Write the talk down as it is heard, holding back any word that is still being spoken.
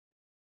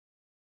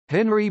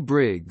Henry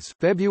Briggs,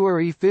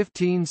 February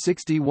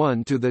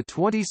 1561 to the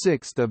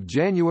 26th of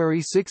January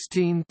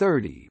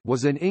 1630,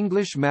 was an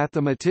English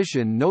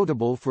mathematician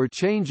notable for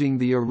changing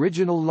the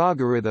original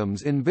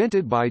logarithms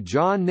invented by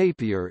John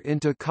Napier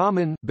into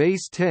common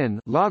base 10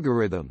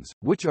 logarithms,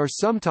 which are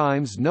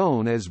sometimes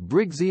known as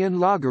Briggsian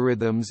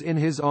logarithms in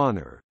his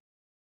honor.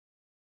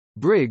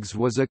 Briggs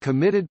was a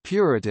committed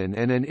Puritan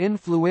and an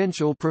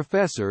influential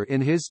professor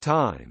in his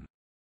time.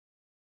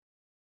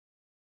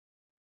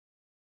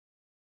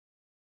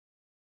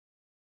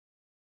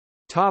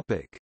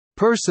 Topic: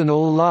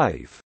 Personal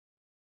life.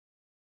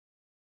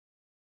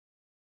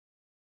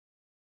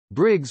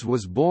 Briggs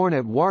was born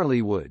at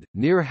Warleywood,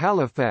 near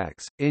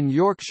Halifax, in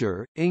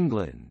Yorkshire,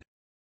 England.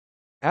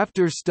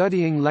 After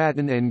studying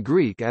Latin and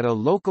Greek at a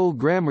local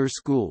grammar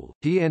school,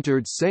 he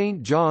entered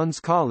St John's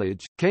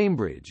College,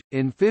 Cambridge,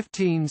 in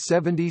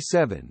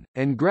 1577,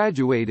 and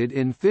graduated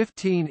in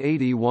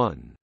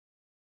 1581.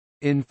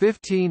 In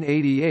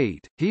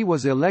 1588, he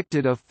was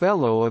elected a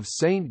Fellow of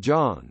St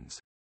John's.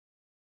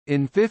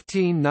 In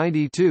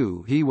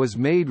 1592 he was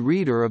made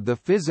reader of the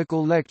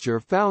physical lecture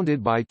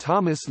founded by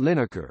Thomas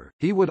Linacre.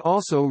 He would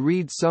also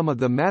read some of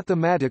the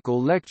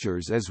mathematical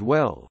lectures as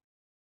well.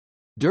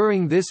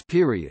 During this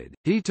period,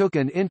 he took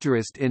an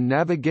interest in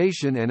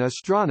navigation and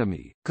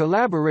astronomy,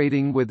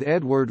 collaborating with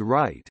Edward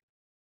Wright.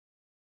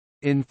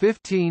 In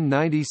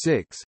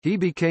 1596, he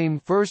became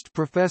first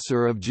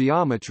professor of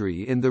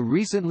geometry in the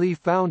recently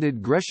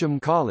founded Gresham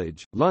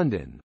College,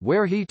 London,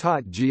 where he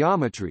taught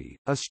geometry,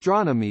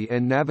 astronomy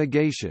and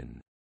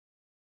navigation.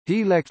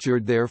 He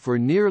lectured there for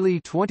nearly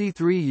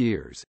 23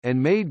 years,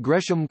 and made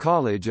Gresham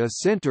College a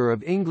centre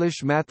of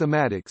English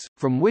mathematics,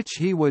 from which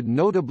he would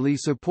notably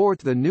support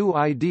the new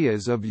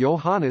ideas of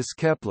Johannes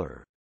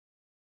Kepler.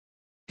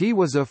 He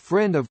was a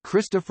friend of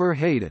Christopher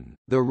Hayden,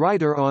 the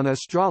writer on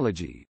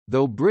astrology,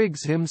 though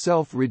Briggs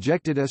himself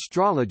rejected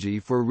astrology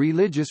for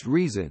religious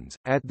reasons.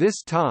 At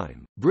this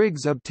time,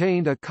 Briggs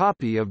obtained a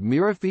copy of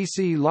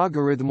Mirifici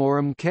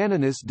Logarithmorum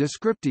Canonis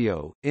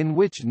Descriptio, in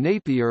which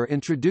Napier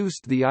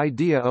introduced the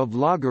idea of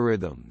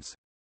logarithms.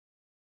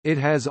 It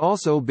has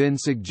also been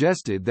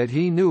suggested that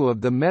he knew of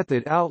the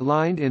method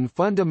outlined in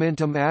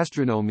Fundamentum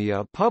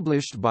Astronomiae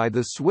published by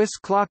the Swiss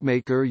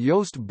clockmaker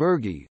Jost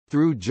Bürgi,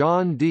 through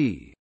John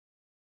D.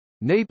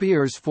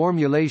 Napier's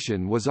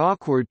formulation was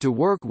awkward to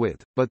work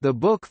with, but the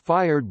book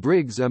fired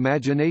Briggs'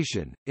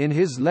 imagination. In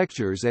his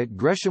lectures at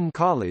Gresham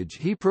College,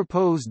 he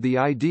proposed the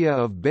idea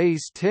of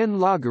base 10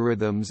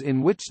 logarithms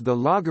in which the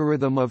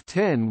logarithm of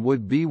 10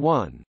 would be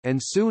 1, and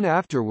soon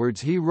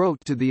afterwards he wrote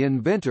to the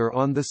inventor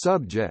on the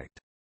subject.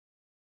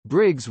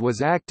 Briggs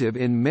was active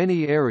in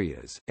many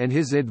areas, and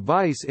his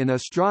advice in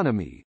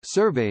astronomy,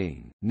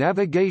 surveying,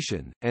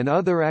 navigation, and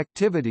other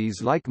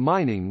activities like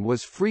mining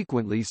was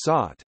frequently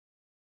sought.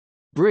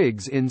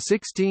 Briggs in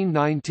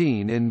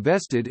 1619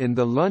 invested in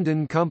the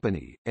London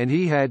Company, and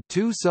he had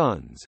two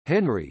sons,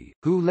 Henry,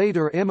 who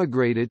later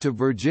emigrated to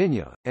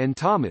Virginia, and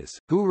Thomas,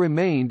 who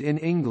remained in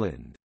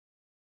England.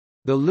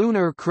 The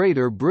lunar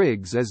crater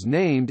Briggs is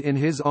named in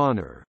his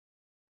honour.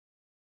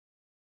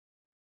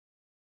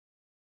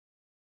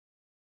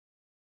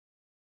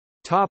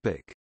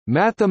 Topic: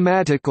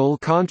 Mathematical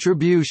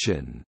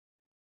contribution.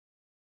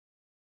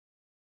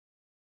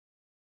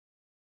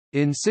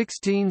 In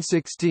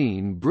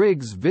 1616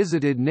 Briggs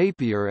visited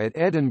Napier at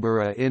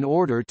Edinburgh in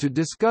order to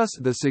discuss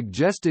the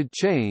suggested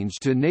change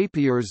to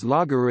Napier's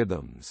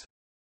logarithms.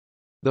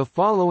 The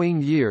following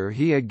year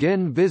he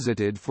again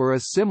visited for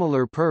a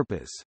similar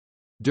purpose.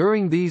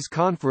 During these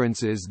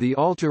conferences the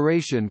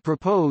alteration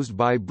proposed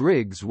by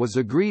Briggs was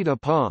agreed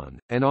upon,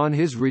 and on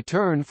his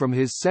return from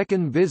his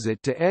second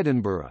visit to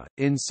Edinburgh,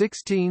 in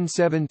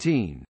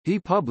 1617, he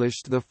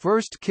published the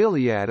first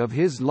chiliad of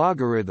his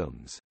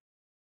logarithms.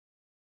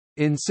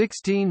 In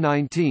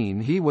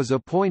 1619 he was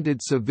appointed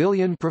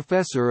Savilian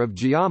Professor of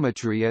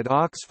Geometry at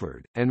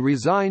Oxford, and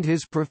resigned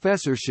his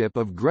professorship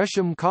of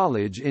Gresham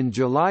College in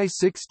July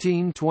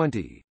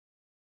 1620.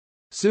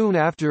 Soon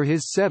after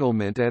his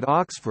settlement at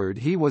Oxford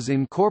he was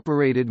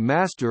incorporated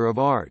Master of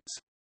Arts.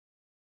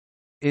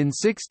 In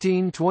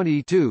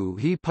 1622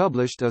 he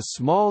published a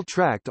small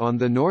tract on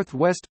the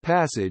Northwest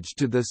Passage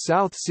to the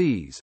South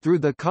Seas, through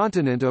the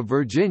continent of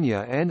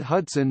Virginia and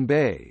Hudson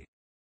Bay.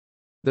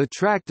 The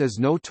tract is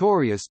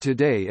notorious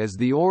today as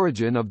the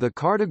origin of the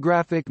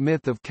cartographic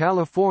myth of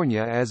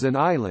California as an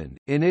island.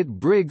 In it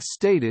Briggs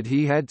stated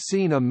he had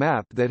seen a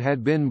map that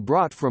had been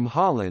brought from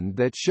Holland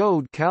that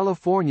showed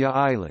California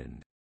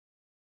Island.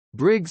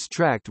 Briggs'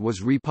 tract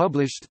was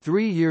republished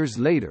 3 years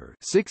later,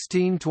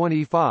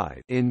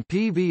 1625, in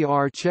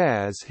P.V.R.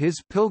 Chas'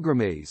 His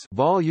Pilgrimages,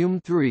 Volume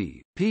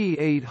 3, p.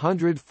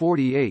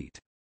 848.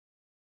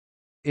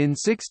 In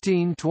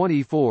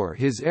 1624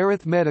 his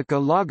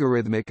Arithmetica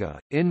Logarithmica,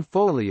 in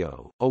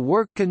folio, a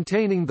work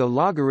containing the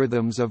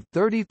logarithms of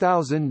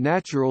 30,000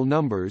 natural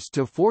numbers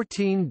to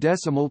 14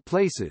 decimal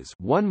places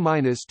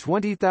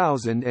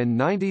 1–20,000 and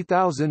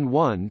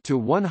 90,001 to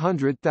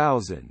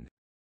 100,000.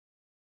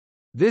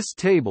 This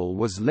table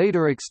was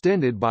later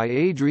extended by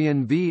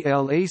Adrian V.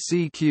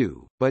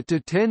 Lacq, but to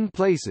 10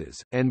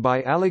 places, and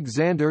by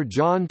Alexander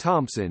John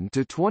Thompson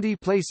to 20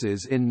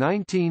 places in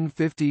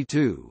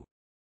 1952.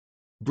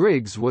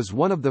 Briggs was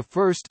one of the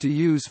first to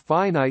use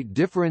finite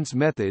difference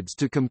methods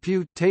to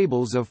compute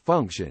tables of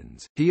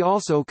functions. He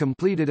also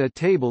completed a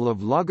table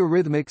of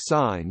logarithmic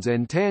sines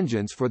and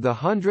tangents for the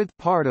 100th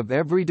part of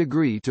every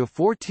degree to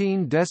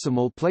 14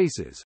 decimal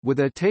places,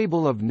 with a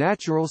table of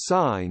natural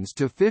sines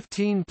to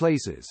 15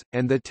 places,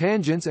 and the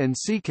tangents and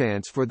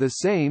secants for the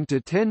same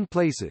to 10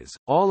 places,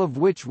 all of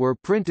which were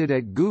printed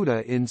at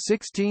Gouda in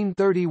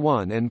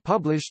 1631 and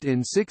published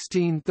in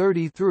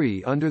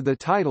 1633 under the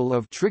title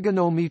of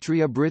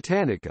Trigonometria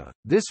Britannica.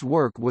 This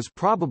work was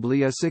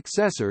probably a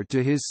successor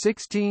to his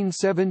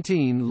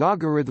 1617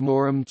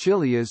 Logarithmorum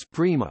Cilias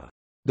Prima,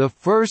 the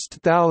first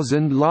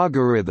 1,000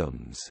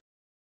 logarithms,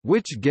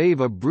 which gave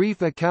a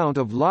brief account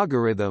of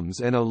logarithms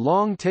and a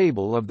long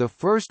table of the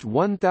first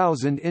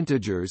 1,000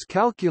 integers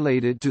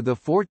calculated to the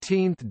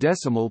 14th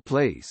decimal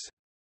place.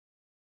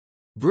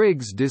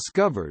 Briggs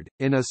discovered,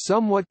 in a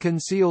somewhat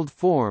concealed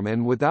form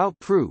and without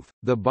proof,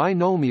 the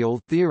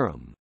binomial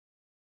theorem.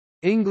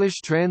 English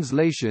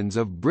translations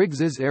of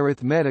Briggs's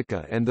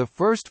Arithmetica and the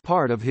first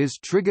part of his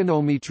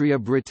Trigonometria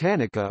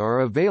Britannica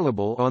are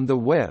available on the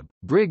web.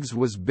 Briggs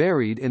was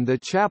buried in the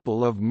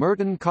chapel of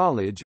Merton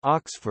College,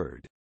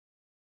 Oxford.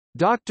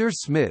 Dr.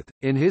 Smith,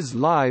 in his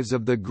Lives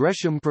of the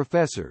Gresham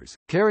Professors,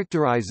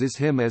 characterizes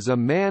him as a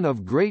man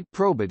of great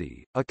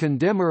probity, a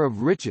condemner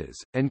of riches,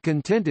 and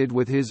contented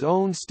with his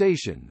own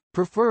station,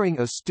 preferring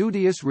a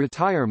studious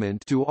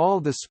retirement to all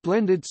the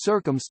splendid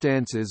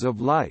circumstances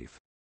of life.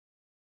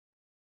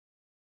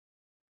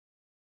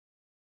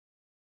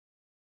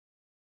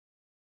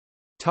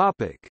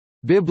 Topic: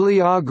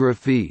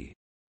 Bibliography.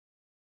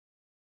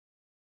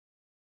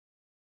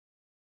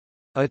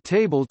 A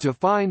table to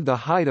find the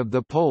height of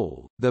the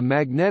pole, the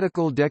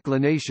magnetical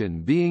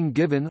declination being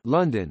given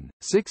London,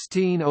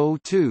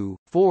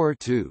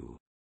 1602-42.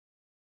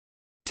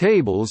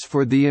 Tables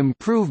for the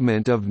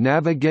Improvement of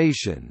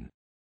Navigation.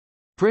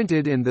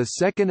 Printed in the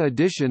second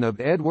edition of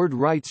Edward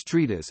Wright's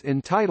treatise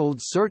entitled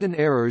Certain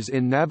Errors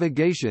in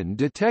Navigation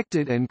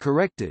Detected and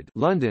Corrected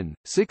London,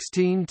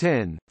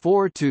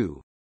 1610-42.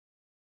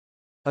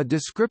 A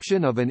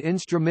description of an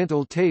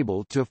instrumental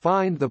table to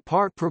find the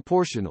part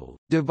proportional,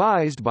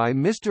 devised by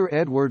Mr.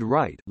 Edward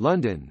Wright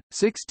London,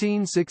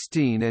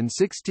 1616 and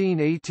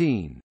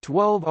 1618,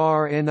 12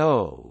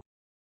 RNO.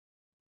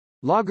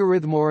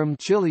 Logarithmorum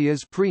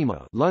Cilias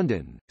Prima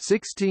London,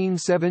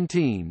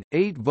 1617,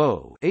 8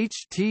 vo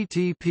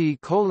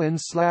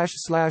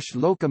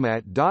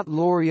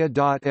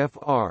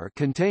http://locomat.loria.fr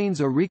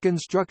contains a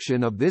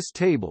reconstruction of this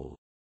table.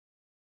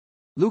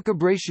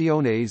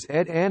 Lucubrationes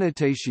et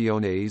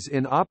annotationes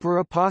in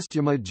opera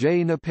postuma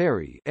J.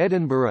 Naperi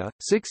Edinburgh,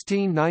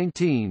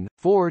 1619,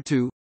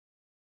 4-2.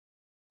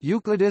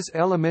 Euclidus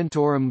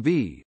Elementorum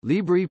v.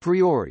 Libri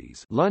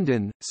Prioris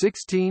London,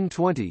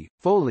 1620,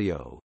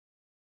 folio.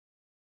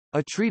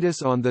 A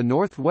treatise on the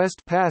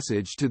Northwest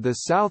Passage to the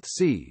South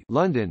Sea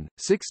London,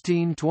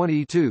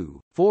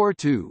 1622,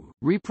 4-2,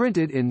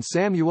 reprinted in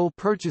Samuel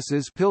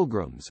Purchas's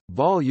Pilgrims,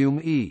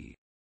 Volume E.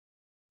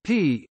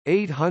 p.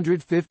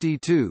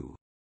 852.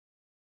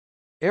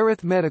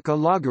 Arithmetica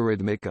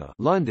Logarithmica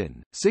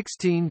London,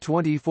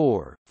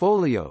 1624,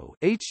 folio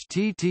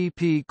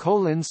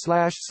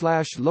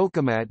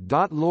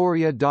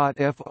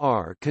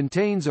http://locomat.loria.fr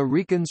contains a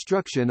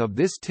reconstruction of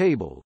this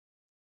table.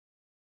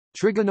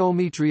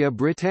 Trigonometria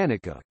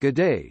Britannica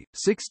G'day,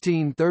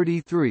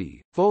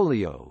 1633,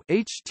 folio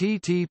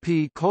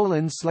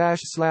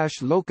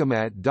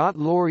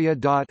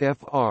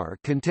http://locomat.loria.fr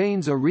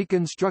contains a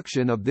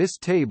reconstruction of this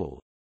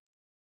table.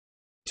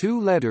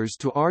 Two letters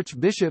to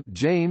Archbishop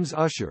James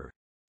Ussher.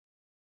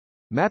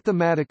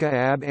 Mathematica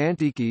ab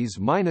antiquis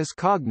minus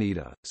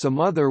cognita, some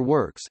other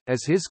works,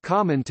 as his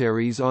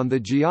commentaries on the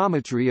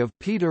geometry of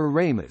Peter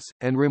Ramus,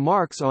 and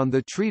remarks on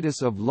the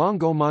treatise of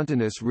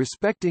Longomontanus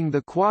respecting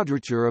the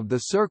quadrature of the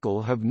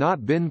circle have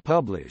not been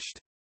published.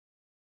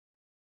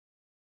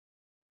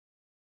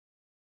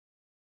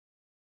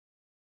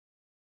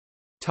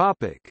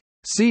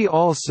 See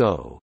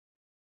also: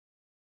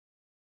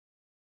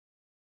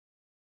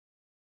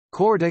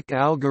 Quartic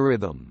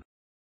algorithm.